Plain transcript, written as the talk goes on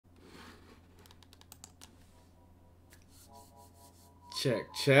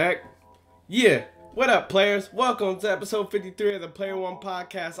Check. Yeah. What up, players? Welcome to episode 53 of the Player One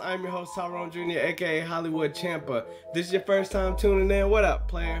Podcast. I'm your host, Tyrone Jr., aka Hollywood Champa. This is your first time tuning in. What up,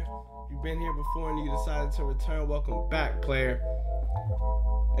 player? You've been here before and you decided to return. Welcome back, player.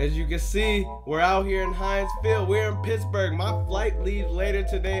 As you can see, we're out here in Heinz Field. We're in Pittsburgh. My flight leaves later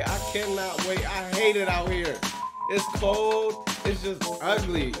today. I cannot wait. I hate it out here. It's cold. It's just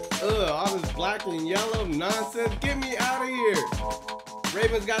ugly. All this black and yellow nonsense. Get me out of here.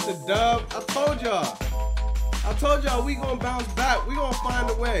 Ravens got the dub. I told y'all we gonna bounce back. We gonna find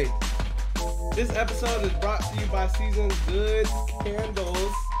a way. This episode is brought to you by Seasoned Goods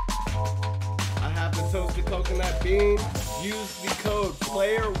Candles. I have the toasted coconut bean. Use the code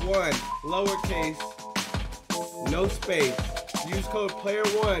PLAYER1, lowercase, no space. Use code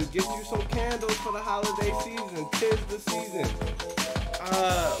PLAYER1. Get you some candles for the holiday season. 'Tis the season.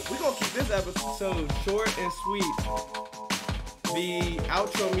 We're gonna keep this episode short and sweet. The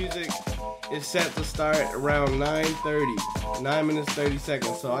outro music is set to start around 9:30, 9 minutes 30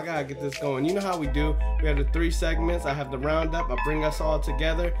 seconds. So I gotta get this going. You know how we do. We have the 3 segments. I have the roundup. I bring us all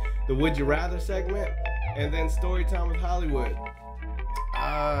together. The Would You Rather segment, and then story time with Hollywood.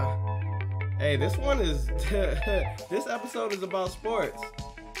 Hey, this one is this episode is about sports.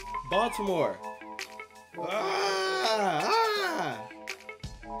 Baltimore.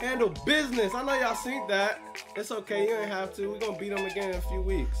 Handle business. I know y'all seen that. It's okay, you ain't have to. We're gonna beat them again in a few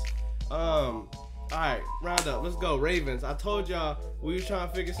weeks. Alright, round up. Let's go. Ravens. I told y'all we were trying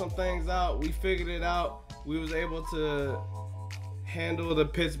to figure some things out. We figured it out. We was able to handle the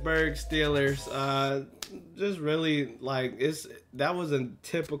Pittsburgh Steelers. Just really that was a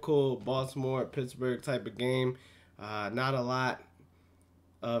typical Baltimore Pittsburgh type of game. Not a lot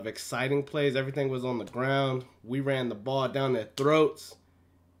of exciting plays. Everything was on the ground. We ran the ball down their throats.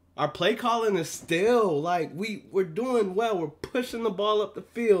 Our play calling is still we're doing well. We're pushing the ball up the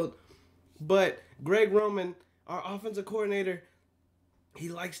field. But Greg Roman, our offensive coordinator, he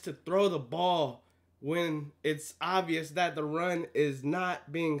likes to throw the ball when it's obvious that the run is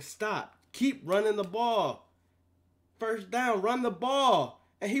not being stopped. Keep running the ball. First down, run the ball.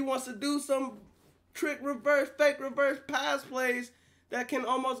 And he wants to do some fake reverse pass plays that can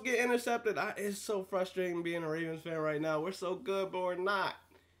almost get intercepted. It's so frustrating being a Ravens fan right now. We're so good, but we're not.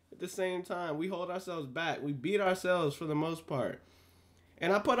 At the same time, we hold ourselves back. We beat ourselves for the most part.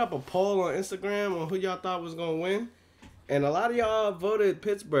 And I put up a poll on Instagram on who y'all thought was going to win. And a lot of y'all voted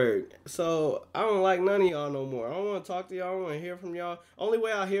Pittsburgh. So I don't like none of y'all no more. I don't want to talk to y'all. I don't want to hear from y'all. Only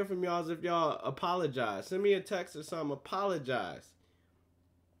way I'll hear from y'all is if y'all apologize. Send me a text or something. Apologize.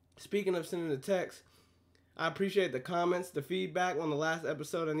 Speaking of sending a text, I appreciate the comments, the feedback on the last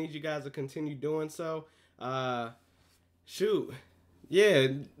episode. I need you guys to continue doing so. Yeah,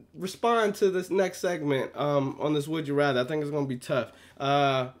 respond to this next segment on this Would You Rather. I think it's going to be tough.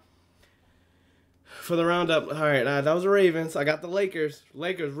 For the roundup, all right, that was the Ravens. I got the Lakers.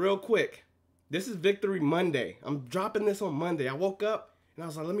 Lakers, real quick. This is Victory Monday. I'm dropping this on Monday. I woke up and I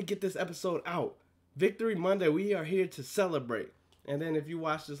was like, let me get this episode out. Victory Monday, we are here to celebrate. And then if you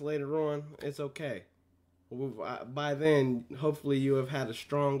watch this later on, it's okay. By then, hopefully you have had a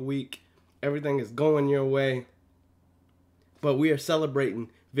strong week. Everything is going your way. But we are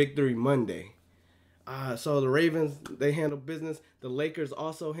celebrating Victory Monday. So the Ravens, they handle business. The Lakers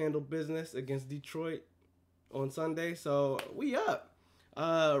also handle business against Detroit on Sunday. So we up.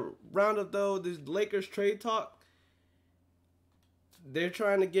 Round up though, this Lakers trade talk. They're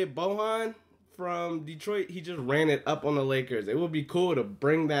trying to get Bohan from Detroit. He just ran it up on the Lakers. It would be cool to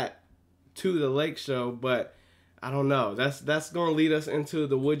bring that to the Lake Show, but I don't know. That's going to lead us into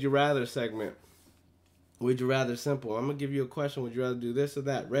the Would You Rather segment. Would you rather? Simple. I'm going to give you a question. Would you rather do this or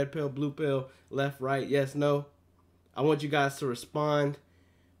that? Red pill, blue pill, left, right, yes, no? I want you guys to respond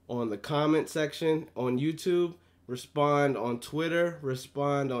on the comment section on YouTube. Respond on Twitter.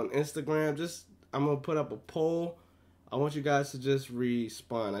 Respond on Instagram. I'm going to put up a poll. I want you guys to just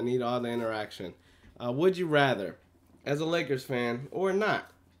respond. I need all the interaction. Would you rather, as a Lakers fan or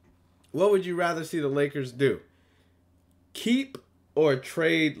not, what would you rather see the Lakers do? Keep or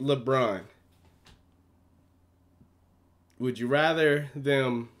trade LeBron? Would you rather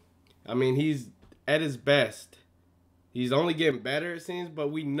them, he's at his best. He's only getting better, it seems, but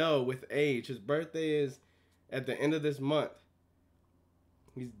we know with age, his birthday is at the end of this month.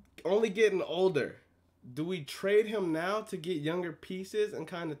 He's only getting older. Do we trade him now to get younger pieces and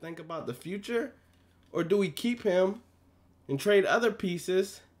kind of think about the future? Or do we keep him and trade other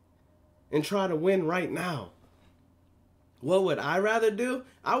pieces and try to win right now? What would I rather do?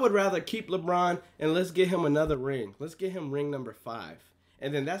 I would rather keep LeBron and let's get him another ring. Let's get him ring number 5.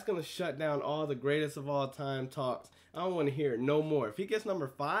 and then that's gonna shut down all the greatest of all time talks. I don't want to hear it no more. If he gets number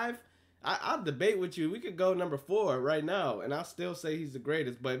 5, I'll debate with you. We could go number 4 right now, and I'll still say he's the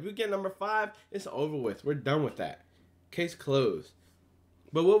greatest. But if we get number 5, it's over with. We're done with that. Case closed.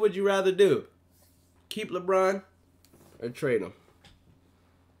 But what would you rather do? Keep LeBron or trade him?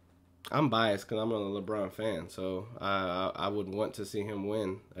 I'm biased because I'm a LeBron fan, so I would want to see him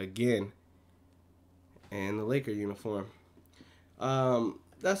win again in the Laker uniform.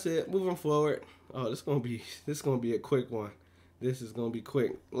 That's it. Moving forward. Oh, this gonna be a quick one. This is gonna be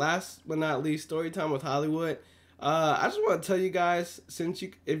quick. Last but not least, story time with Hollywood. I just want to tell you guys,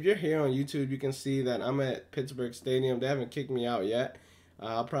 if you're here on YouTube, you can see that I'm at Pittsburgh Stadium. They haven't kicked me out yet.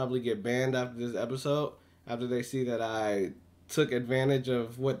 I'll probably get banned after this episode, after they see that I took advantage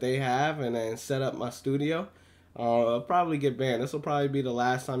of what they have and then set up my studio. I'll probably get banned. This will probably be the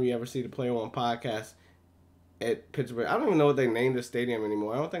last time you ever see the Player One podcast at Pittsburgh. I don't even know what they named the stadium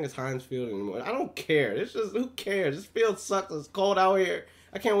anymore. I don't think it's Heinz Field anymore. I don't care. It's just, who cares? This field sucks. It's cold out here.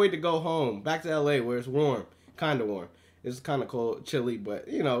 I can't wait to go home, back to LA where it's warm. Kind of warm. It's kind of cold, chilly, but,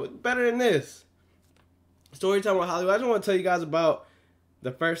 better than this. Story time with Hollywood. I just want to tell you guys about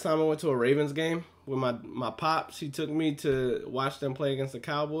the first time I went to a Ravens game with my pops. He took me to watch them play against the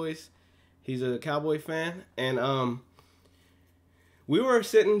Cowboys. He's a Cowboy fan. And we were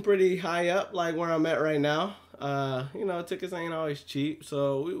sitting pretty high up, like where I'm at right now. Tickets ain't always cheap.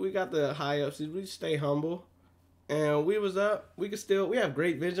 So we got the high ups. We stay humble. And we was up. We have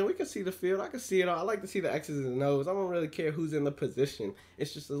great vision. We can see the field. I can see it all. I like to see the X's and O's. I don't really care who's in the position.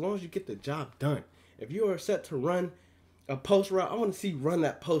 It's just as long as you get the job done. If you are set to run a post route, I want to see you run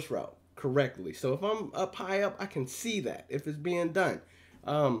that post route correctly. So if I'm up high up, I can see that if it's being done.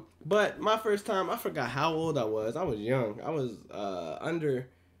 But my first time, I forgot how old I was. I was young. I was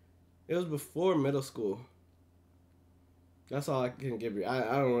it was before middle school. That's all I can give you.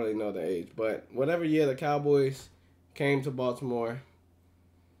 I don't really know the age. But whatever year the Cowboys came to Baltimore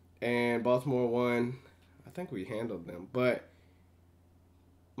and Baltimore won, I think we handled them. But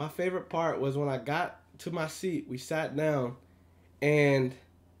my favorite part was when I got to my seat, we sat down, and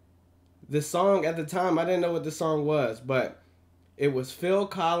the song at the time, I didn't know what the song was, but it was Phil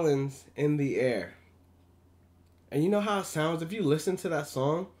Collins, In the Air. And you know how it sounds? If you listen to that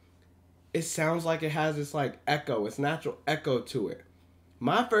song, it sounds like it has this like echo, it's natural echo to it.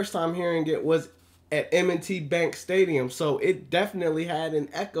 My first time hearing it was at M&T Bank Stadium, so it definitely had an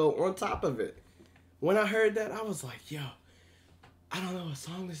echo on top of it. When I heard that, I was like, yo, I don't know what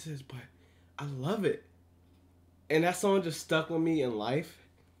song this is, but I love it. And that song just stuck with me in life.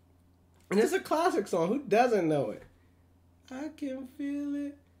 And it's a classic song. Who doesn't know it? I can feel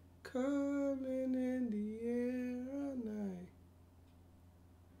it coming in the air all night.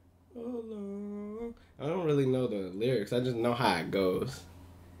 Oh, long. I don't really know the lyrics. I just know how it goes.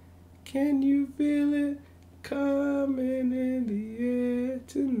 Can you feel it coming in the air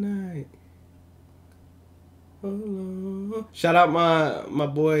tonight? Oh, long. Shout out my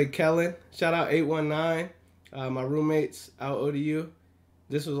boy Kellen. Shout out 819. My roommates out ODU.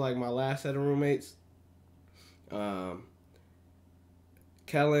 This was like my last set of roommates.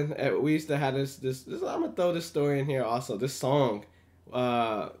 Kellen, we used to have this. I'm gonna throw this story in here also. This song,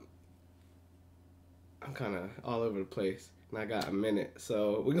 I'm kind of all over the place, and I got a minute,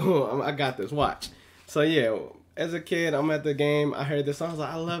 so I got this. Watch. So yeah, as a kid, I'm at the game. I heard this song. I was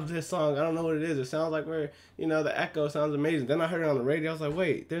like, I love this song. I don't know what it is. It sounds like the echo sounds amazing. Then I heard it on the radio. I was like,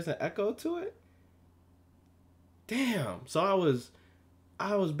 wait, there's an echo to it? Damn. So I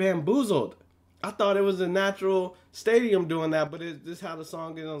was bamboozled. I thought it was a natural stadium doing that, but this is how the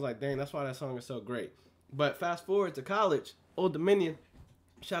song is. I was like, dang, that's why that song is so great. But fast forward to college, Old Dominion.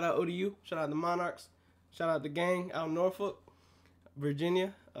 Shout out ODU. Shout out the Monarchs. Shout out the gang out in Norfolk,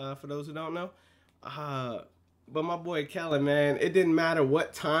 Virginia, for those who don't know. But my boy Kellen, man, it didn't matter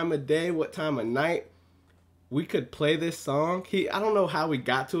what time of day, what time of night, we could play this song. I don't know how we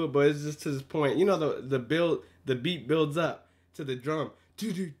got to it, but it's just to this point. You know, the beat builds up to the drum.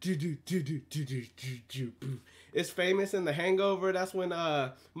 It's famous in The Hangover. That's when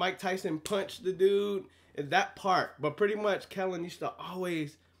Mike Tyson punched the dude. That part. But pretty much Kellen used to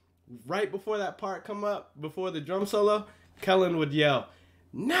always, right before that part come up, before the drum solo, Kellen would yell,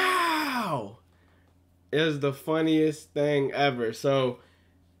 "Now!" It was the funniest thing ever. So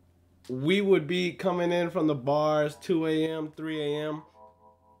we would be coming in from the bars 2 a.m., 3 a.m.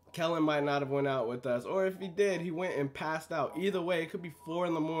 Kellen might not have went out with us. Or if he did, he went and passed out. Either way, it could be 4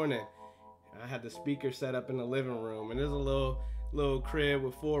 in the morning. I had the speaker set up in the living room. And there's a little crib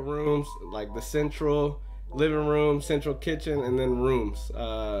with 4 rooms. Like the central living room, central kitchen, and then rooms.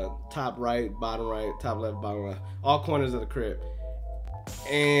 Top right, bottom right, top left, bottom left. All corners of the crib.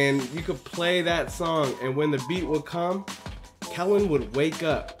 and you could play that song, and when the beat would come, Kellen would wake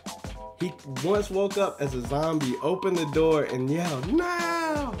up. He once woke up as a zombie, opened the door, and yelled,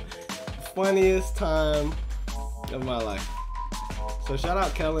 "No!" Funniest time of my life. So shout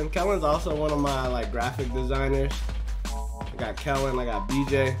out Kellen. Kellen's also one of my like graphic designers. I got Kellen, I got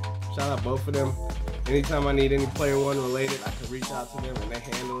BJ. Shout out both of them. Anytime I need any Player One related, I can reach out to them and they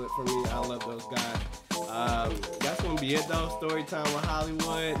handle it for me. I love those guys. That's gonna be it though. Storytime with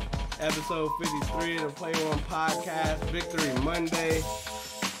Hollywood, episode 53 of the Player One podcast. Victory Monday.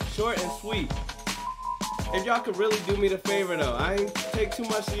 Short and sweet. If y'all could really do me the favor though, I ain't take too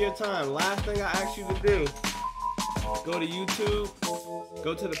much of your time. Last thing I ask you to do, go to YouTube,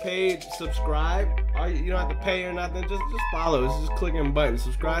 go to the page, subscribe. You don't have to pay or nothing, just follow. It's just clicking a button.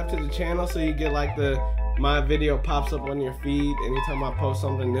 Subscribe to the channel so you get like my video pops up on your feed anytime I post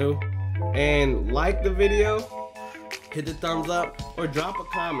something new. And like the video, hit the thumbs up, or drop a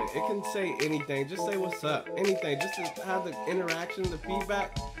comment. It can say anything, just say what's up, anything, just to have the interaction, the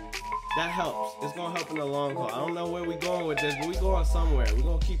feedback. That helps. It's gonna help in the long haul. I don't know where we going with this, but we going somewhere. We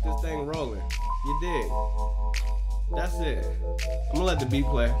gonna keep this thing rolling. You dig? That's it. I'm gonna let the beat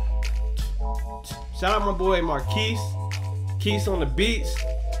play. Shout out my boy Marquise. Keys on the beats.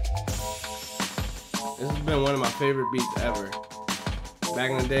 This has been one of my favorite beats ever.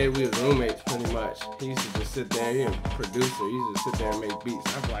 Back in the day, we was roommates pretty much. He used to just sit there. He was a producer. He used to sit there and make beats.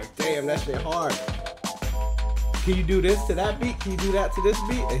 I was like, damn, that shit hard. Can you do this to that beat? Can you do that to this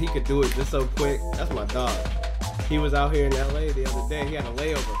beat? And he could do it just so quick. That's my dog. He was out here in LA the other day. He had a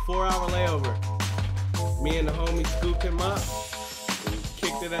layover, 4-hour layover. Me and the homie scooped him up and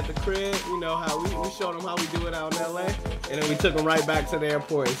kicked it at the crib. You know how we showed him how we do it out in LA. And then we took him right back to the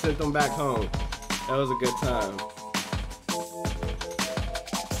airport and sent him back home. That was a good time.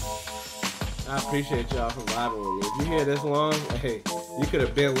 I appreciate y'all for vibing with me. If you hear this long, hey, you could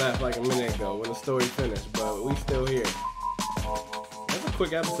have been left like a minute ago when the story finished, but we still here. That's a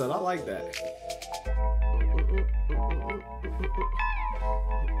quick episode. I like that.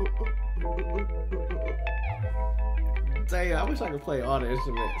 Damn, I wish I could play all the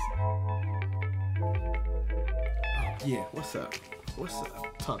instruments. Oh, yeah, what's up? What's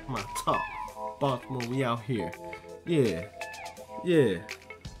up? Talk my talk. Baltimore, we out here. Yeah. Yeah.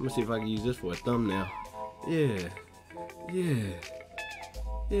 Let me see if I can use this for a thumbnail. Yeah. Yeah.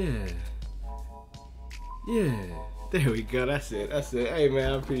 Yeah. Yeah. There we go. That's it. That's it. Hey,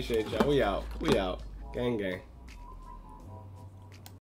 man, I appreciate y'all. We out. We out. Gang, gang.